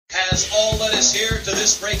has all led us here to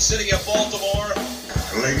this great city of Baltimore.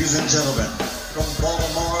 Ladies and gentlemen, from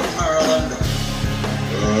Baltimore, Maryland,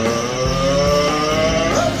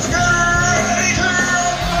 let's get ready to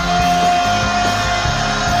rumble!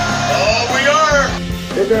 Oh, we are!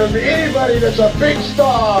 If there's anybody that's a big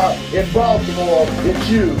star in Baltimore, it's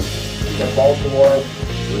you. In Baltimore,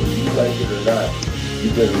 whether you like it or not, you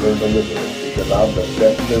better learn to live with it, because I'm the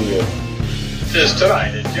best there is. Is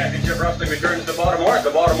tonight as Championship Wrestling returns to Baltimore at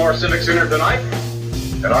the Baltimore Civic Center tonight.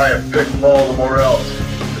 And I have picked Baltimore out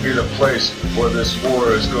to be the place where this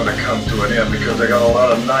war is going to come to an end, because they got a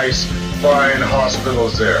lot of nice, fine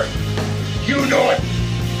hospitals there. You know it,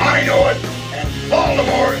 I know it, and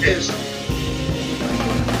Baltimore is.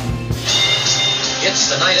 It's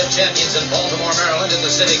the Night of Champions in Baltimore, Maryland, in the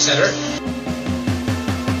Civic Center.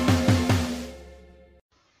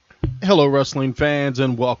 Hello, wrestling fans,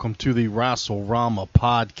 and welcome to the Wrestle-Rama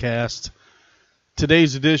podcast.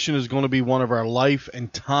 Today's edition is going to be one of our Life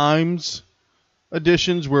and Times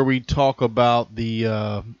editions, where we talk about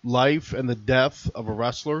the life and the death of a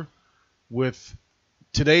wrestler. With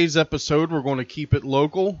today's episode, we're going to keep it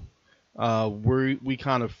local. We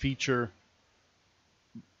kind of feature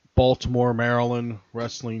Baltimore, Maryland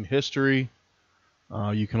wrestling history.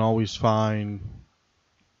 You can always find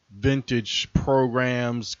vintage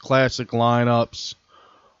programs, classic lineups,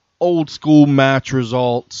 old school match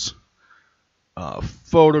results,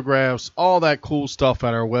 photographs, all that cool stuff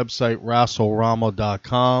at our website,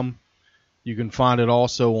 Wrestle-Rama.com. You can find it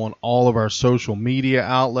also on all of our social media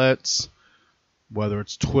outlets, whether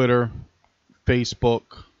it's Twitter, Facebook,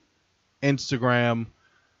 Instagram.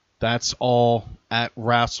 That's all at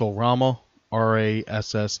Wrestle-Rama,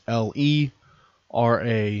 RASSLERAMA.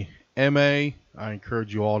 I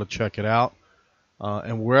encourage you all to check it out.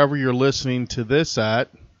 And wherever you're listening to this at,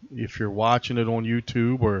 if you're watching it on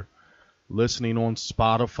YouTube or listening on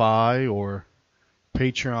Spotify or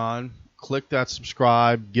Patreon, click that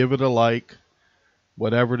subscribe, give it a like,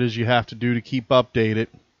 whatever it is you have to do to keep updated.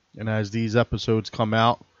 And as these episodes come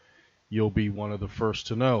out, you'll be one of the first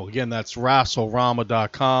to know. Again, that's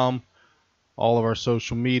Wrestle-Rama.com. All of our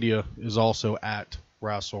social media is also at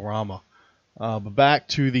Wrestle-Rama. But back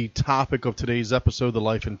to the topic of today's episode, the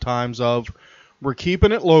life and times of. We're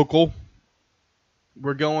keeping it local.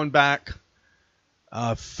 We're going back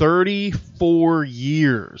 34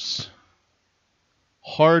 years.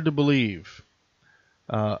 Hard to believe.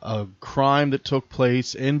 A crime that took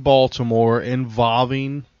place in Baltimore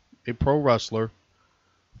involving a pro wrestler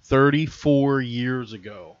 34 years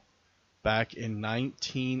ago, back in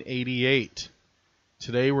 1988.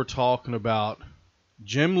 Today we're talking about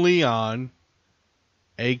Jim Leon,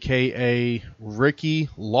 a.k.a. Ricky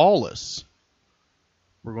Lawless.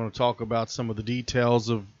 We're going to talk about some of the details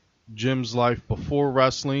of Jim's life before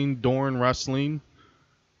wrestling, during wrestling,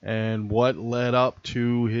 and what led up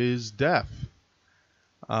to his death.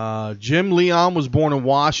 Jim Leon was born in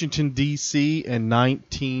Washington, D.C. in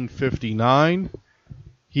 1959.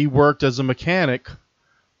 He worked as a mechanic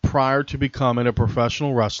prior to becoming a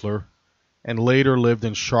professional wrestler, and later lived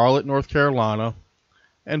in Charlotte, North Carolina,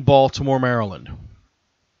 and Baltimore, Maryland.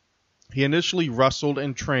 He initially wrestled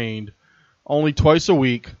and trained only twice a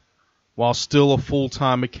week while still a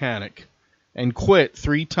full-time mechanic, and quit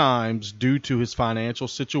 3 times due to his financial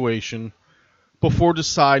situation before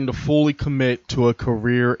deciding to fully commit to a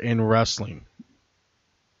career in wrestling.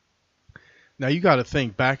 Now you got to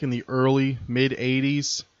think, back in the early,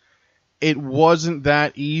 mid-'80s, it wasn't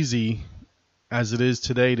that easy as it is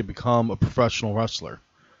today to become a professional wrestler.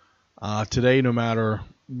 Today, no matter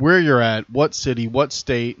where you're at, what city, what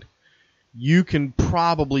state, you can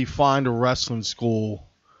probably find a wrestling school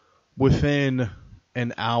within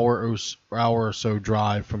an hour or so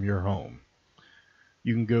drive from your home.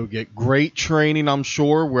 You can go get great training, I'm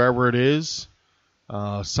sure, wherever it is.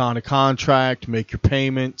 Sign a contract, make your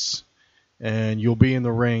payments, and you'll be in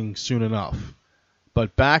the ring soon enough.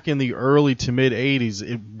 But back in the early to mid-'80s,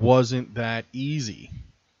 it wasn't that easy.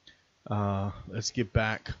 Let's get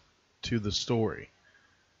back to the story.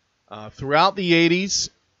 Throughout the 80s,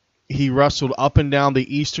 he wrestled up and down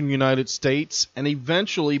the eastern United States and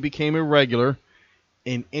eventually became a regular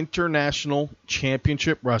in International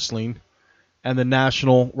Championship Wrestling and the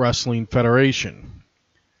National Wrestling Federation.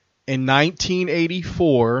 In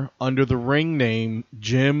 1984, under the ring name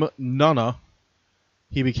Jim Nunna,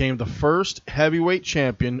 he became the first heavyweight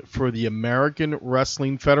champion for the American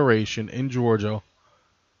Wrestling Federation in Georgia.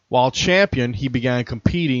 While champion, he began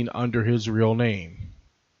competing under his real name.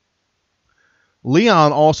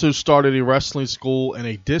 Leon also started a wrestling school in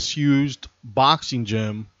a disused boxing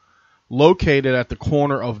gym located at the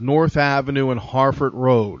corner of North Avenue and Harford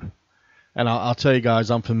Road. And I'll tell you guys,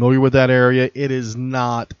 I'm familiar with that area. It is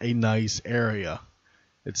not a nice area.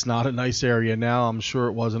 It's not a nice area now. I'm sure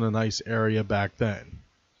it wasn't a nice area back then.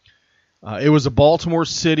 It was a Baltimore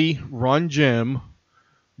City-run gym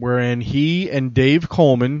wherein he and Dave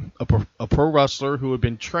Coleman, a pro wrestler who had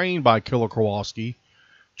been trained by Killer Kowalski,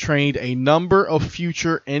 trained a number of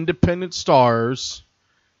future independent stars,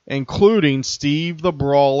 including Steve the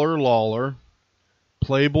Brawler Lawler,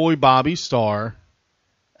 Playboy Bobby Starr,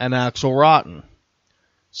 and Axel Rotten.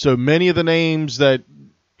 So many of the names that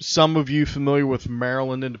some of you familiar with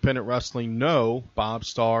Maryland independent wrestling know, Bob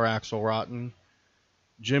Starr, Axel Rotten,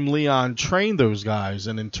 Jim Leon trained those guys,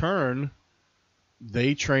 and in turn,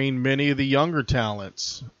 they trained many of the younger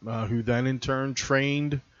talents, who then in turn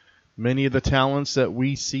trained many of the talents that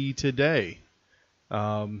we see today.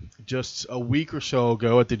 Just a week or so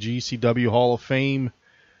ago at the GCW Hall of Fame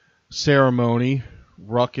ceremony,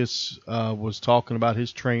 Ruckus was talking about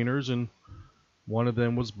his trainers, and one of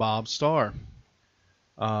them was Bob Starr.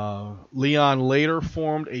 Leon later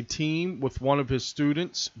formed a team with one of his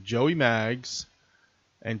students, Joey Maggs,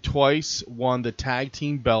 and twice won the tag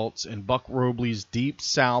team belts in Buck Robley's Deep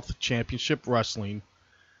South Championship Wrestling,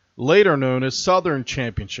 later known as Southern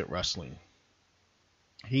Championship Wrestling.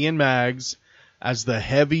 He and Maggs, as the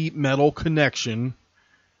Heavy Metal Connection,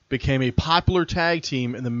 became a popular tag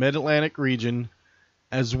team in the Mid-Atlantic region,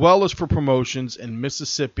 as well as for promotions in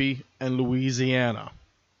Mississippi and Louisiana.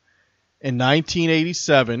 In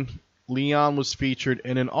 1987, Leon was featured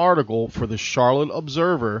in an article for the Charlotte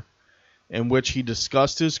Observer in which he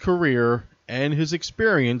discussed his career and his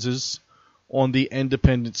experiences on the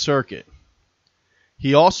independent circuit.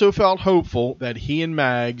 He also felt hopeful that he and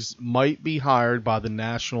Maggs might be hired by the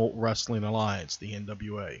National Wrestling Alliance, the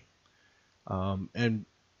NWA. And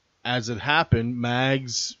as it happened,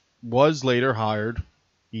 Maggs was later hired.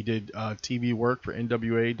 He did TV work for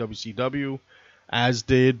NWA, WCW, as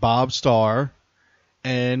did Bob Starr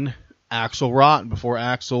and Axel Rotten. Before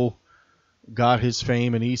Axel got his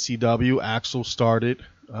fame in ECW, Axel started.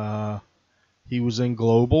 He was in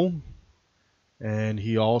Global, and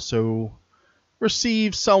he also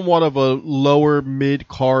received somewhat of a lower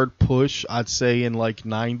mid-card push, I'd say, in like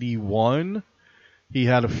 91. He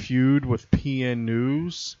had a feud with PN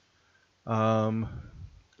News.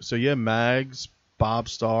 So yeah, Maggs, Bob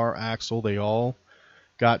Starr, Axel, they all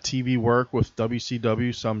got TV work with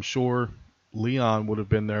WCW, so I'm sure Leon would have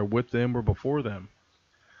been there with them or before them.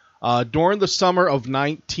 During the summer of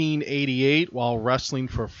 1988, while wrestling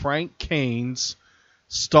for Frank Kane's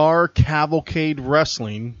Star Cavalcade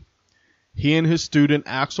Wrestling, he and his student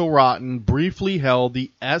Axel Rotten briefly held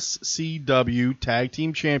the SCW Tag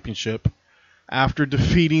Team Championship after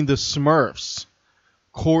defeating the Smurfs,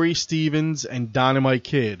 Corey Stevens, and Dynamite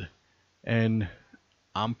Kid. And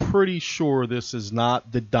I'm pretty sure this is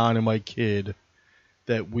not the Dynamite Kid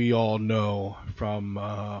that we all know from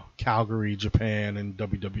Calgary, Japan, and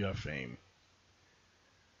WWF fame.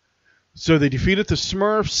 So they defeated the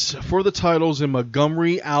Smurfs for the titles in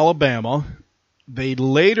Montgomery, Alabama. They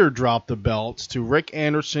later dropped the belts to Rick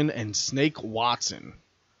Anderson and Snake Watson.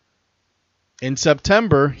 In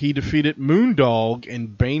September, he defeated Moondog in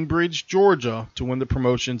Bainbridge, Georgia, to win the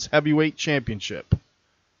promotion's heavyweight championship.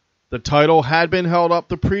 The title had been held up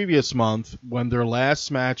the previous month when their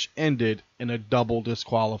last match ended in a double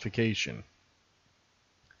disqualification.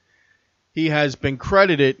 He has been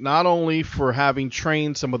credited not only for having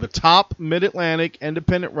trained some of the top Mid-Atlantic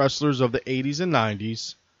independent wrestlers of the 80s and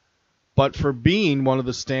 90s, but for being one of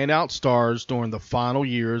the standout stars during the final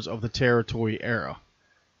years of the Territory era.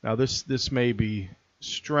 Now, this may be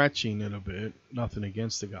stretching it a bit. Nothing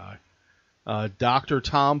against the guy. Dr.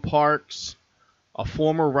 Tom Parks, a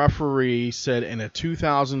former referee, said in a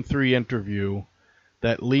 2003 interview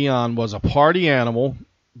that Leon was a party animal,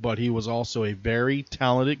 but he was also a very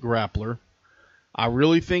talented grappler. I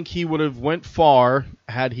really think he would have went far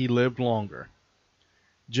had he lived longer.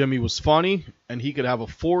 Jimmy was funny, and he could have a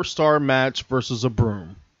 4-star match versus a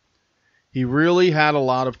broom. He really had a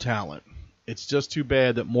lot of talent. It's just too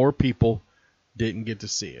bad that more people didn't get to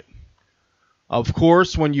see it. Of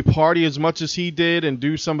course, when you party as much as he did and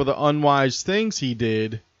do some of the unwise things he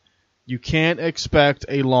did, you can't expect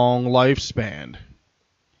a long lifespan.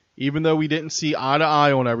 Even though we didn't see eye to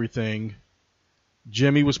eye on everything,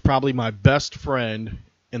 Jimmy was probably my best friend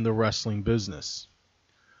in the wrestling business.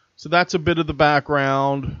 So that's a bit of the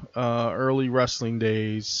background, early wrestling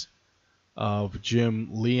days of Jim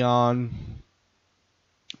Leon.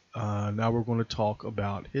 Now we're going to talk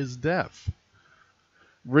about his death.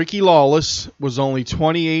 Ricky Lawless was only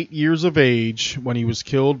 28 years of age when he was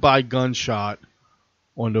killed by gunshot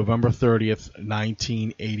on November 30th,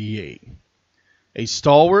 1988. A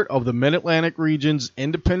stalwart of the Mid-Atlantic region's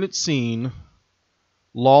independent scene,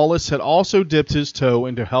 Lawless had also dipped his toe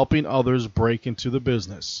into helping others break into the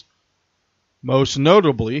business. Most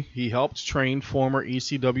notably, he helped train former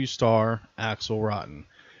ECW star Axl Rotten.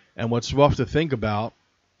 And what's rough to think about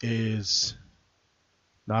is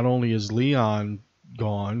not only is Leon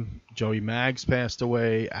gone, Joey Maggs passed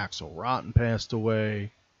away, Axl Rotten passed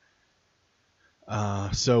away.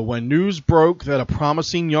 So when news broke that a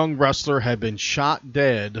promising young wrestler had been shot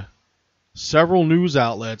dead, several news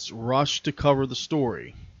outlets rushed to cover the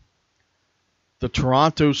story. The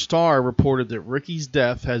Toronto Star reported that Ricky's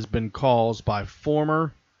death has been caused by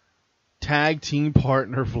former tag team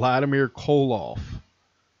partner Vladimir Koloff.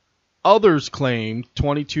 Others claimed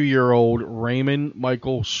 22-year-old Raymond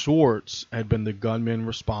Michael Schwartz had been the gunman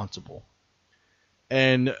responsible.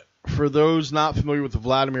 And for those not familiar with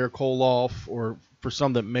Vladimir Koloff, or for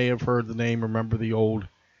some that may have heard the name, remember the old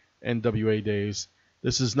NWA days,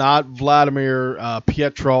 this is not Vladimir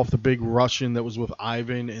Petrov, the big Russian that was with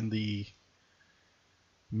Ivan in the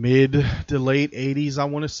mid to late 80s, I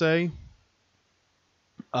want to say.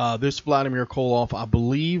 This Vladimir Koloff, I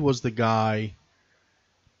believe, was the guy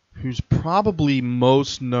who's probably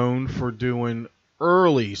most known for doing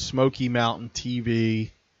early Smoky Mountain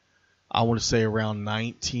TV. I want to say around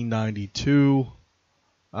 1992.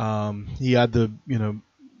 He had the,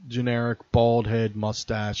 generic bald head,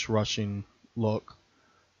 mustache, Russian look.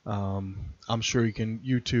 I'm sure you can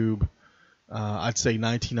YouTube, I'd say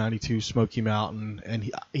 1992 Smoky Mountain.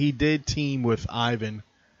 And he did team with Ivan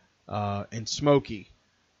and Smokey.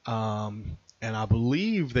 And I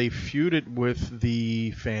believe they feuded with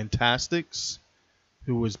the Fantastics,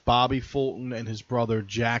 who was Bobby Fulton and his brother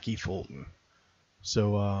Jackie Fulton.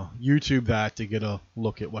 So YouTube that to get a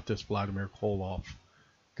look at what this Vladimir Koloff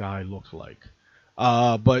guy looked like.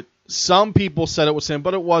 But some people said it was him,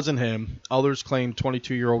 but it wasn't him. Others claimed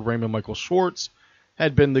 22-year-old Raymond Michael Schwartz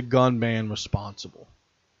had been the gunman responsible.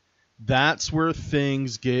 That's where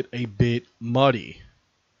things get a bit muddy.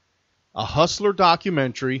 A Hustler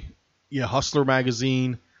documentary, Hustler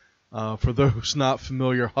magazine. For those not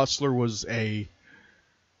familiar, Hustler was a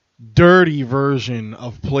dirty version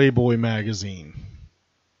of Playboy magazine.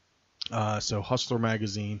 So Hustler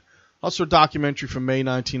magazine. Hustler documentary from May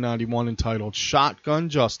 1991 entitled Shotgun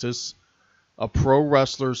Justice, A Pro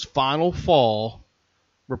Wrestler's Final Fall,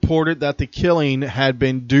 reported that the killing had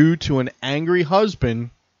been due to an angry husband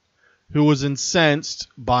who was incensed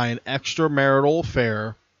by an extramarital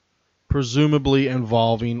affair, presumably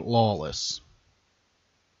involving Lawless.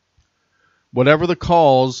 Whatever the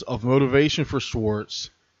cause of motivation for Schwartz,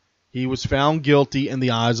 he was found guilty in the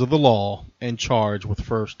eyes of the law and charged with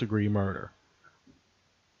first-degree murder.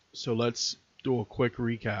 So let's do a quick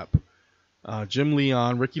recap. Jim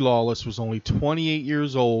Leon, Ricky Lawless, was only 28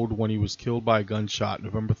 years old when he was killed by a gunshot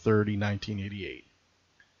November 30, 1988.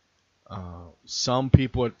 Some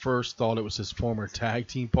people at first thought it was his former tag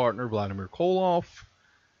team partner, Vladimir Koloff.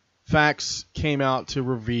 Facts came out to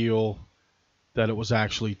reveal that it was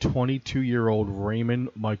actually 22-year-old Raymond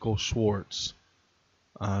Michael Schwartz.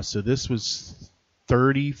 So this was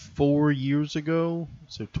 34 years ago.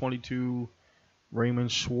 So 22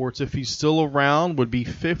 Raymond Schwartz, if he's still around, would be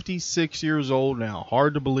 56 years old now.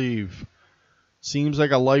 Hard to believe. Seems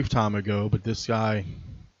like a lifetime ago, but this guy,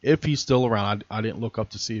 if he's still around, I didn't look up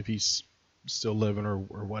to see if he's still living or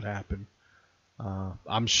what happened.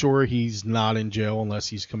 I'm sure he's not in jail unless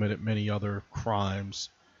he's committed many other crimes.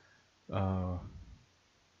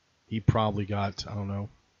 He probably got, I don't know,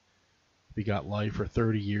 if he got life for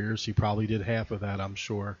 30 years. He probably did half of that, I'm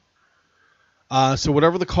sure. So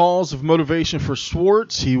whatever the cause of motivation for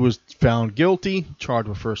Schwartz, he was found guilty, charged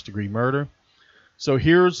with first-degree murder. So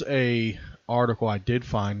here's a article I did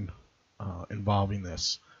find involving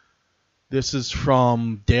this. This is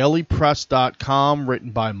from dailypress.com,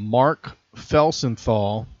 written by Mark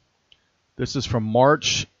Felsenthal. This is from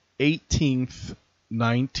March 18th,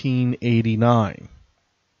 1989.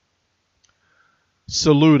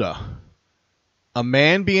 Saluda. A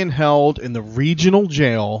man being held in the regional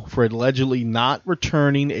jail for allegedly not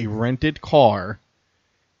returning a rented car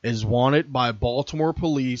is wanted by Baltimore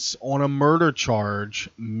police on a murder charge,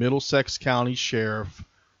 Middlesex County Sheriff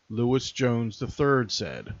Lewis Jones III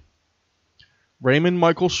said. Raymond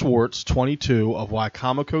Michael Schwartz, 22, of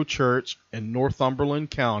Wycomico Church in Northumberland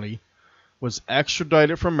County, was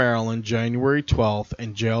extradited from Maryland January 12th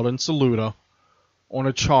and jailed in Saluda on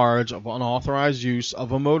a charge of unauthorized use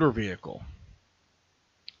of a motor vehicle.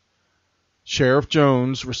 Sheriff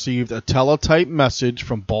Jones received a teletype message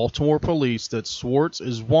from Baltimore police that Schwartz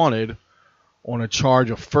is wanted on a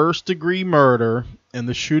charge of first-degree murder in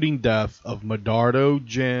the shooting death of Medardo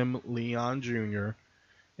Jim Leon Jr.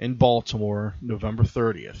 in Baltimore, November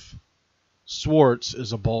 30th. Swartz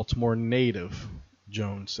is a Baltimore native,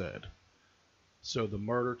 Jones said. So the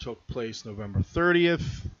murder took place November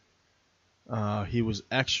 30th. He was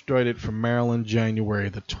extradited from Maryland January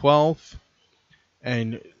the 12th.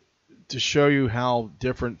 And to show you how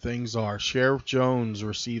different things are, Sheriff Jones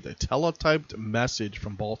received a teletyped message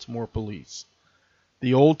from Baltimore police.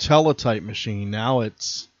 The old teletype machine, now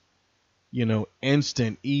it's,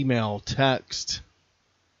 instant email, text,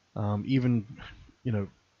 even,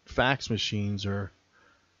 fax machines are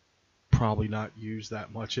probably not used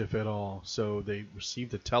that much, if at all. So they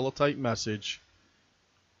received a teletype message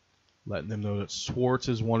letting them know that Swartz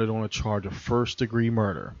is wanted on a charge of first-degree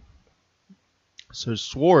murder. So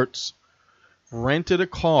Swartz rented a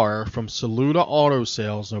car from Saluda Auto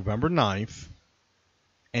Sales November 9th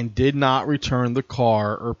and did not return the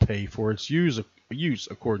car or pay for its use,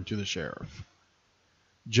 according to the sheriff.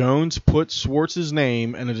 Jones put Swartz's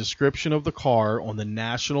name and a description of the car on the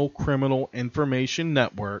National Criminal Information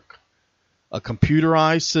Network, a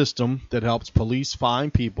computerized system that helps police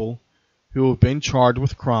find people who have been charged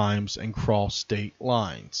with crimes and cross state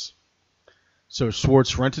lines. So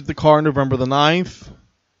Swartz rented the car November the 9th,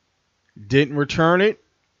 didn't return it,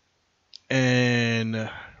 and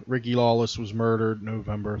Ricky Lawless was murdered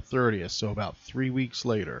November 30th, so about 3 weeks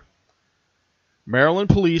later. Maryland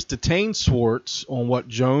police detained Swartz on what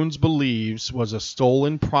Jones believes was a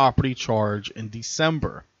stolen property charge in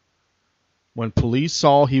December. When police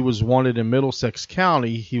saw he was wanted in Middlesex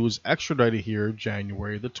County, he was extradited here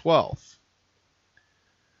January the 12th.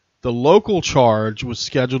 The local charge was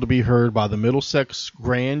scheduled to be heard by the Middlesex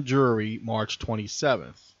Grand Jury March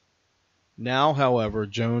 27th. Now, however,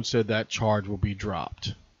 Jones said that charge will be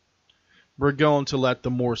dropped. We're going to let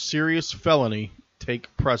the more serious felony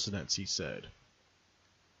take precedence, he said.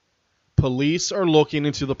 Police are looking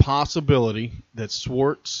into the possibility that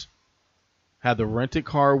Swartz had the rented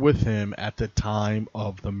car with him at the time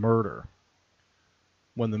of the murder.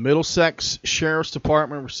 When the Middlesex Sheriff's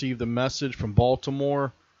Department received the message from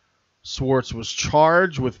Baltimore, Swartz was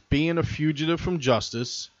charged with being a fugitive from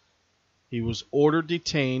justice. He was ordered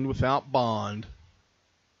detained without bond.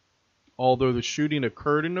 Although the shooting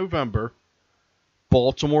occurred in November,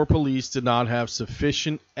 Baltimore police did not have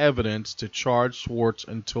sufficient evidence to charge Swartz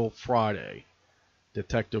until Friday,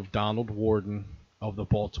 Detective Donald Warden of the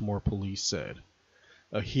Baltimore police said.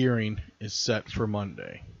 A hearing is set for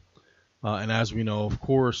Monday. And as we know, of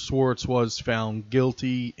course, Swartz was found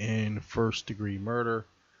guilty in first-degree murder.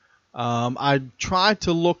 I tried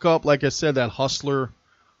to look up, like I said, that Hustler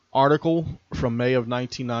article from May of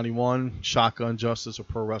 1991, Shotgun Justice, a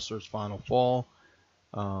Pro Wrestler's Final Fall.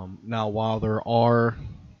 Now, while there are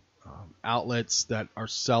outlets that are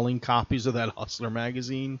selling copies of that Hustler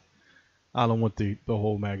magazine, I don't want the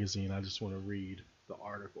whole magazine. I just want to read the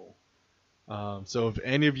article. So if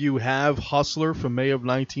any of you have Hustler from May of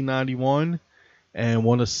 1991 and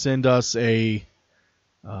want to send us a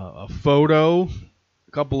photo,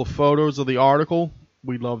 a couple of photos of the article,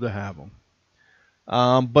 we'd love to have them.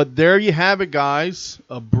 But there you have it, guys.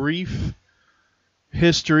 A brief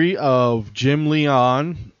history of Jim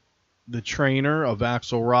Leon, the trainer of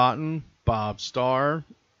Axel Rotten, Bob Starr,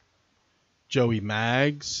 Joey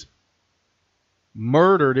Maggs,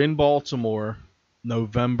 murdered in Baltimore,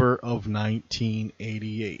 November of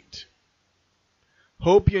 1988.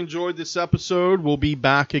 Hope you enjoyed this episode. We'll be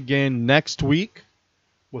back again next week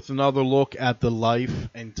with another look at the life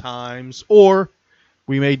and times, or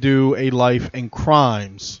we may do a life and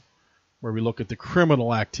crimes where we look at the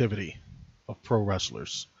criminal activity of pro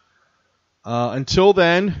wrestlers. Until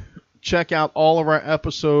then, check out all of our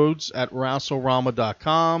episodes at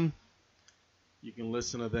WrestleRama.com. You can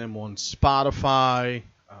listen to them on Spotify,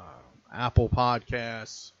 Apple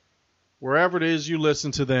Podcasts, wherever it is you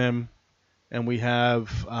listen to them. And we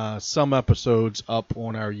have some episodes up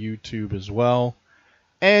on our YouTube as well.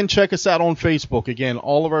 And check us out on Facebook. Again,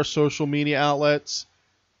 all of our social media outlets,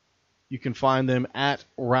 you can find them at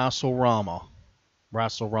WrestleRama.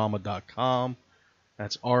 WrestleRama.com.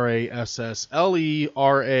 That's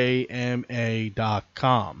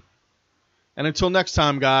RassleRama.com. And until next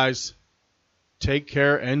time, guys, take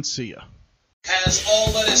care and see ya. Has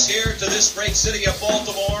all that is here to this great city of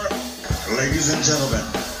Baltimore. Ladies and gentlemen,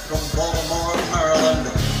 from Baltimore, Maryland,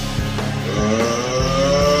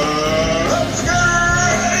 let's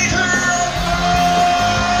get ready to rumble!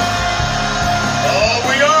 Oh,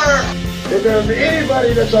 we are! If there's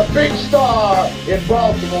anybody that's a big star in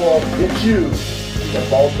Baltimore, it's you. In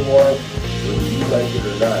Baltimore, whether you like it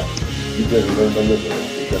or not. you better learn to live with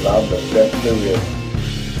it, because I'm the best there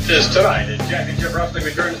is. This tonight, as Championship Wrestling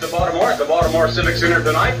returns to Baltimore at the Baltimore Civic Center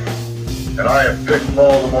tonight. And I have picked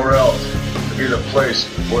Baltimore out to be the place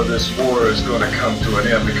where this war is going to come to an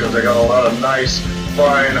end, because they got a lot of nice,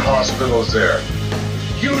 fine hospitals there.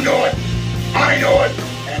 You know it, I know it,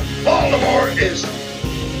 and Baltimore is.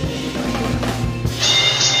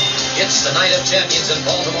 It's the Night of Champions in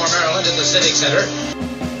Baltimore, Maryland at the Civic Center.